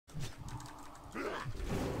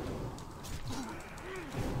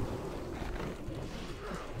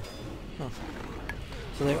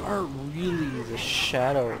So they aren't really the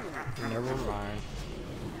shadow. Never mind.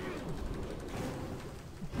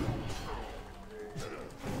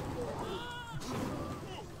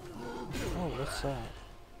 Oh, what's that?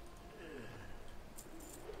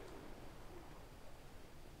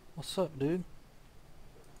 What's up, dude?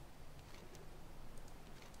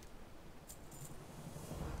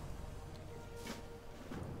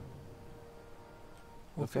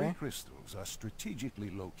 The Okay. three crystals are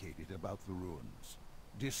strategically located about the ruins.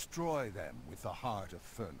 Destroy them with the heart of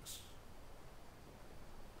Furnace.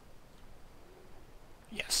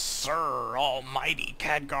 Yes, sir, almighty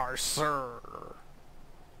Khadgar, sir.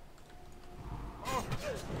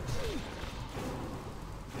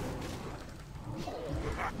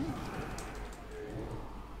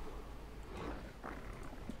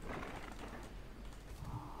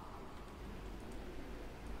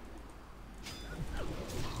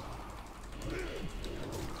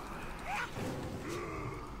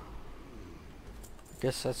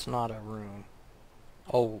 Guess that's not a rune.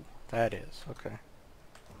 Oh, that is. Okay.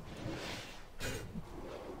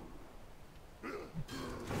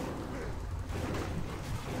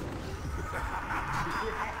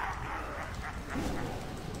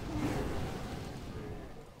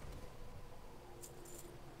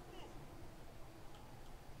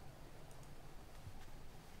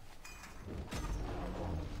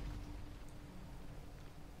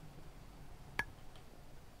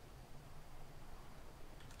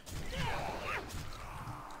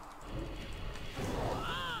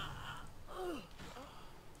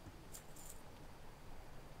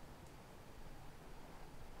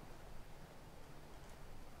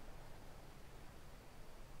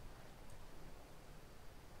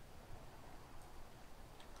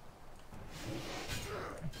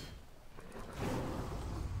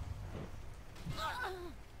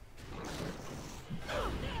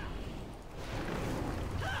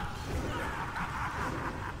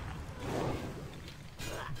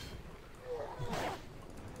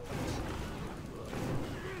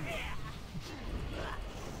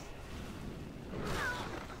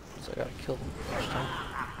 So I gotta kill them first time.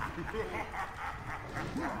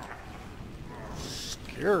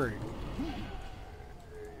 Scary.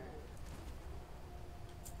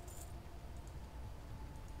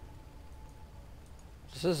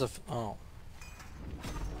 This is a oh.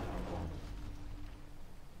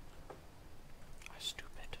 I'm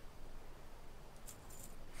stupid.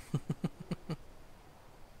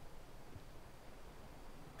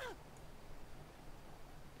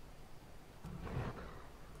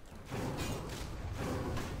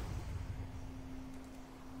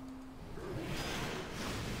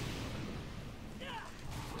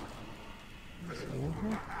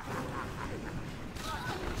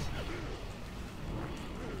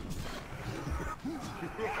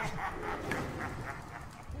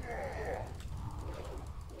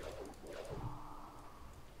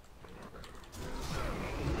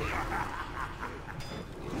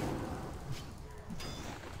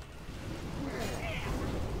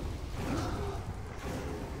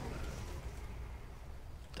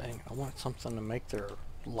 Dang, I want something to make their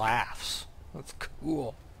laughs. That's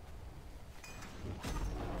cool.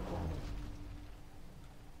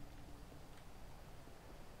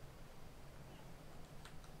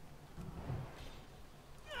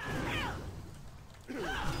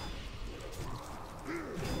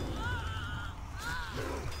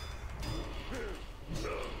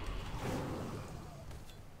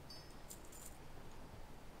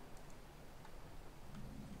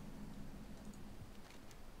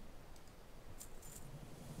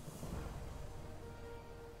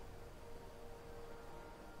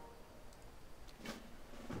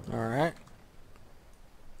 Alright.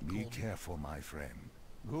 Be careful, my friend.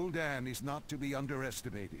 Gul'dan is not to be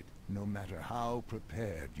underestimated, no matter how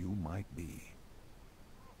prepared you might be.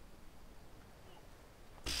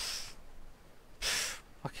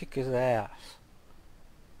 I'll kick his ass.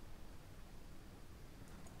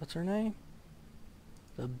 What's her name?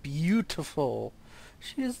 The Beautiful.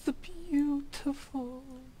 She is the Beautiful.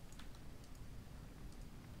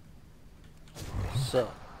 So.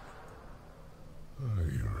 I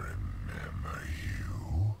remember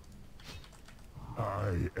you.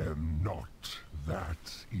 I am not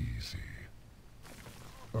that easy.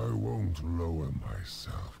 I won't lower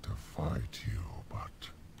myself to fight you,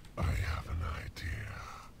 but I have an idea.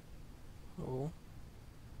 Oh.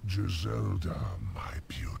 Giselda, my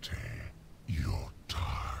beauty, your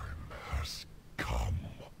time has come.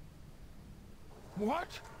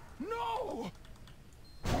 What? No!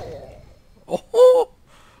 Oh!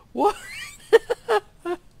 What?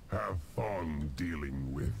 Have fun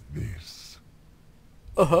dealing with this.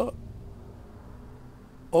 Uh-huh.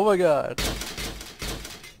 Oh my god.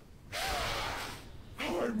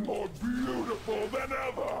 I'm more beautiful than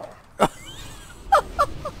ever!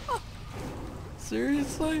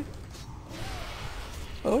 Seriously?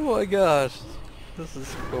 Oh my gosh. This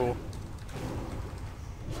is cool.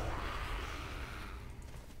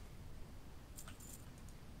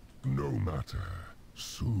 No matter.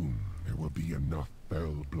 Soon there will be enough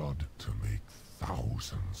fell blood to make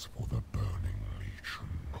thousands for the Burning Legion.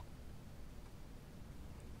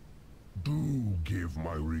 Do give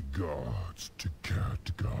my regards to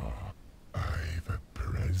Khadgar. I've a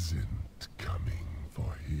present coming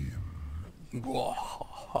for him.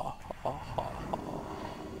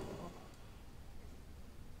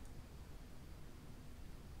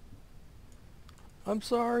 I'm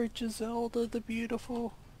sorry, Giselda the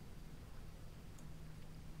Beautiful.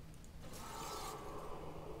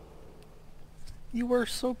 You were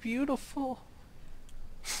so beautiful.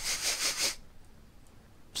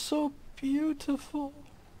 So beautiful.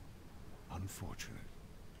 Unfortunate.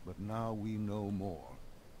 But now we know more.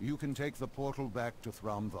 You can take the portal back to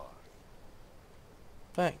Thramvar.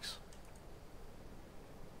 Thanks.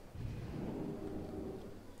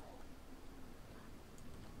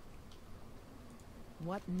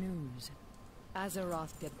 What news?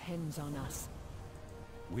 Azeroth depends on us.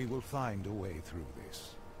 We will find a way through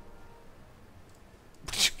this.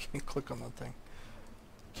 Can't click on that thing.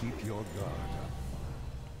 Keep your guard up.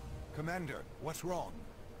 Commander, what's wrong?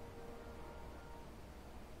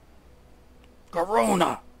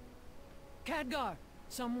 Corona! Khadgar!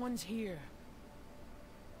 Someone's here.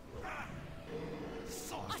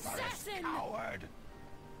 Assassin! Coward!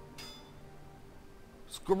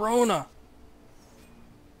 It's Corona!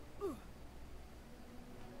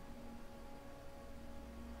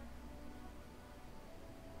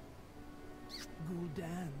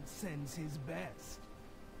 Gul'dan sends his best.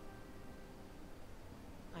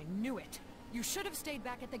 I knew it. You should have stayed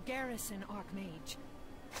back at the garrison, Archmage.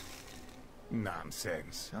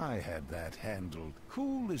 Nonsense. I had that handled.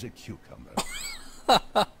 Cool as a cucumber.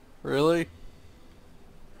 Really?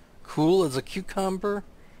 Cool as a cucumber?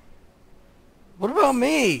 What about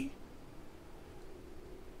me?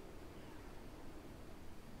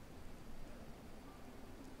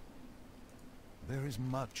 There is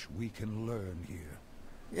much we can learn here.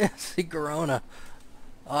 Yeah, see Corona.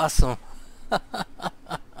 Awesome.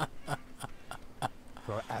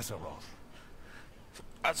 For Azeroth.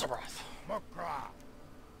 Azeroth. Mukra!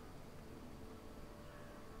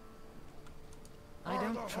 I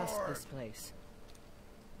don't trust this place.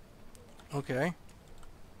 Okay.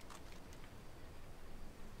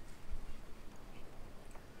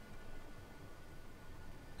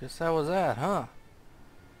 Guess that was that, huh?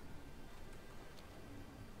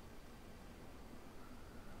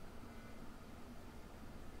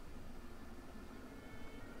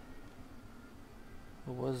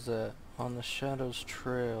 What was that? On the Shadows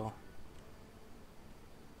Trail.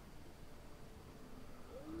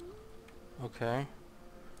 Okay.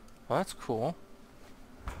 Well, that's cool.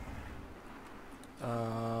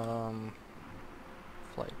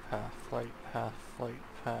 Flight path, flight path, flight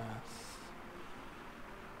path.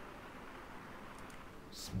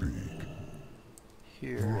 Speak.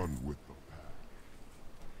 Here. Run with the pack.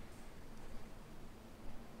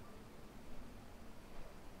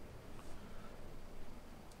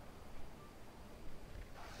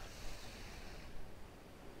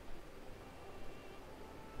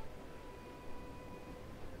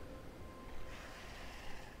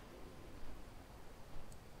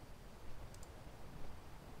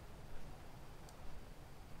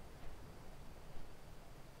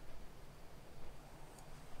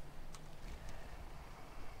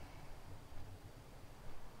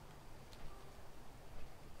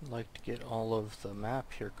 I'd like to get all of the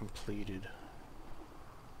map here completed.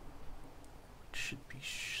 It should be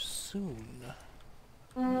soon.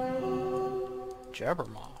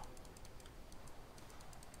 Jabbermaw.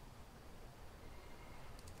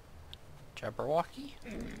 Jabberwocky?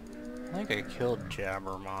 I think I killed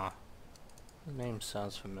Jabbermaw. The name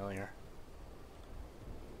sounds familiar.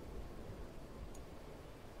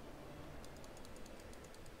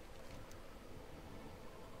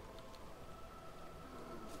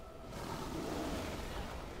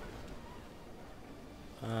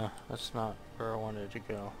 That's not where I wanted to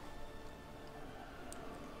go.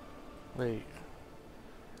 Wait.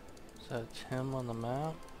 Is that him on the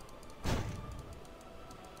map?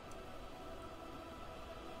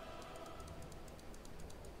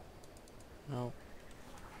 Nope.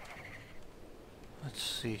 Let's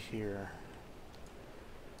see here.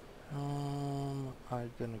 I'm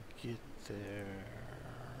gonna get there.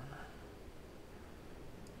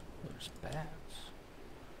 There's bats.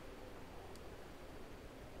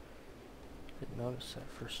 Didn't notice that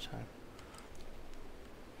first time.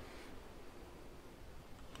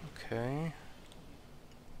 Okay.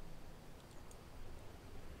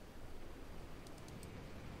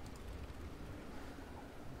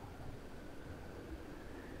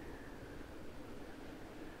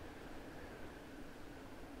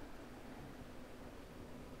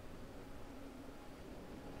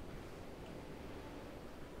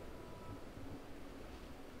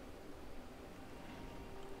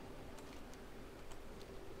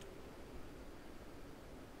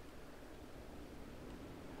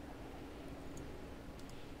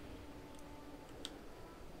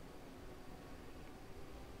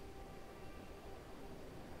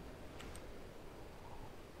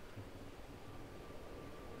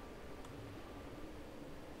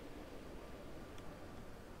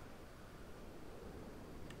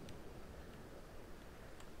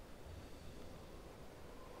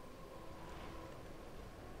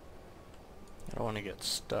 I don't want to get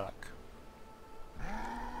stuck.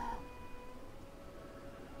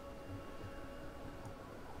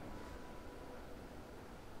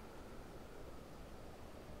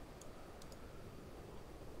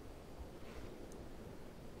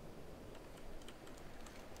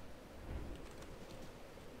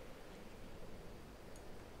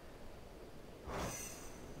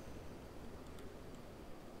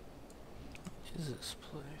 What is this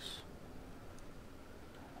place?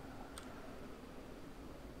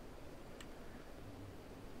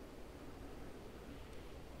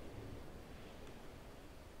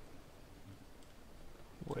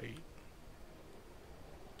 Wait.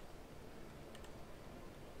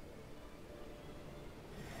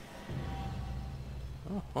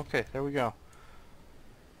 Oh, okay, there we go.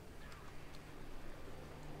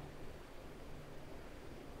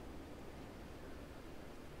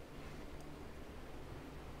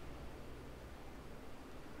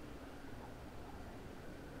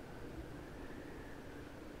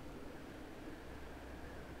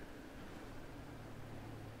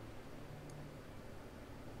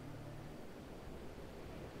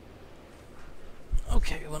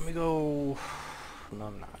 Okay, let me go... No,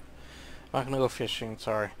 I'm not. I'm not gonna go fishing,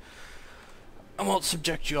 sorry. I won't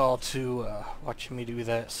subject you all to watching me do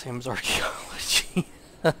that, same as archaeology.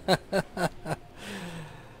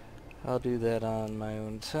 I'll do that on my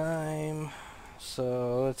own time.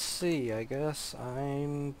 So, let's see, I guess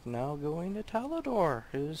I'm now going to Talador,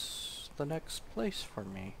 is the next place for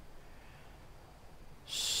me.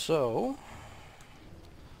 So...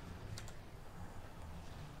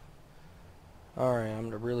 Alright, I'm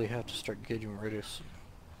gonna really have to start getting rid of some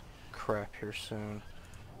crap here soon.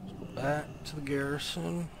 Let's go back to the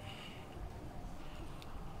garrison.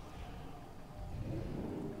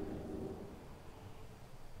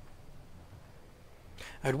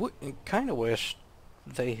 I kind of wish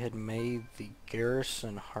they had made the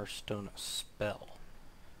garrison Hearthstone a spell.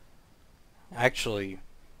 Actually,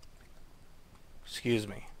 excuse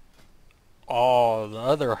me. Oh, the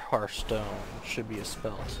other Hearthstone should be a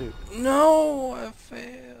spell too. No, I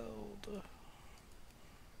failed.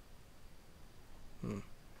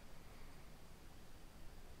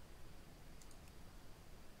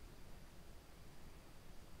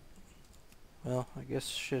 Well, I guess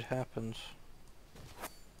shit happens.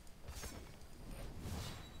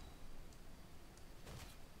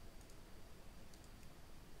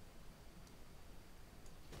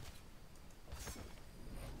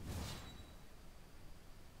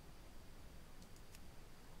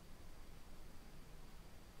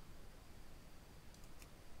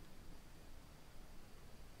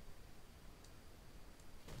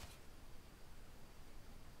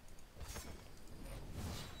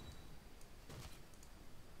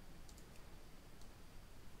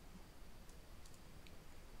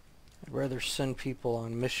 I'd rather send people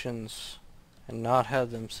on missions and not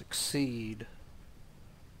have them succeed,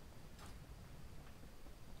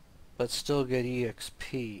 but still get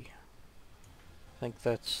EXP. I think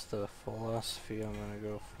that's the philosophy I'm gonna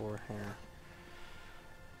go for here.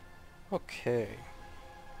 Okay.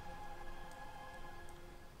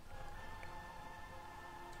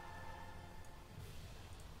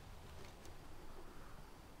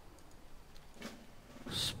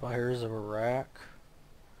 Spires of Iraq.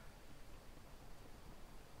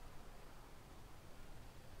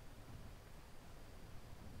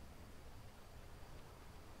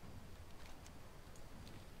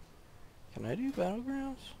 Can I do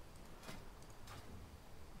battlegrounds?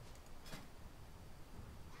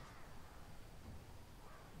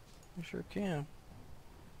 I sure can.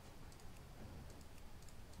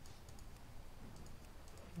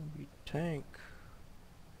 Maybe tank.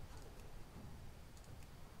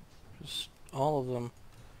 Just all of them.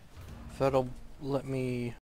 that'll let me